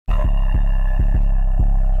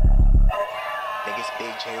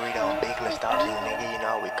Jreedo, big nostalgic, nigga, you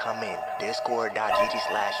know we coming.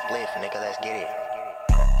 Discord.gg/spliff, nigga, let's get it.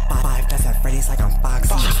 5 that's at Freddy's like I'm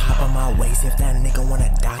Foxy. Hop on my waist if that nigga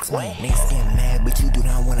wanna dox me. Niggas get mad, but you do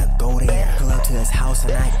not wanna go there. Pull up to his house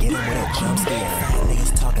and I get him with a jump scare. Fat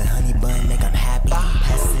niggas talking honey bun, make him happy.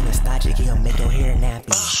 Pass it nostalgic, he'll make your hair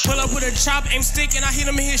nappy. Pull up with a chop, aim stick, and I hit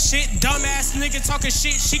him in his shit. Dumbass nigga talking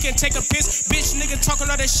shit, she can take a piss. Bitch nigga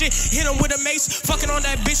talking all that shit, hit him with a mace. Fucking on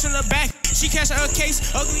that bitch in the back. She catching her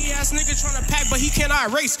case. Ugly ass nigga tryna pack, but he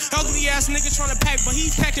cannot race. Ugly ass nigga tryna pack, but he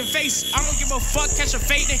packing face. I don't give a fuck, catch a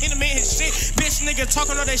fade and hit him in his shit. Bitch nigga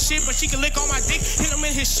talking all that shit, but she can lick on my dick. Hit him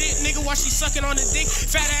in his shit, nigga, while she sucking on the dick.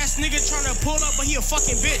 Fat ass nigga tryna pull up, but he a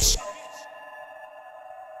fucking bitch.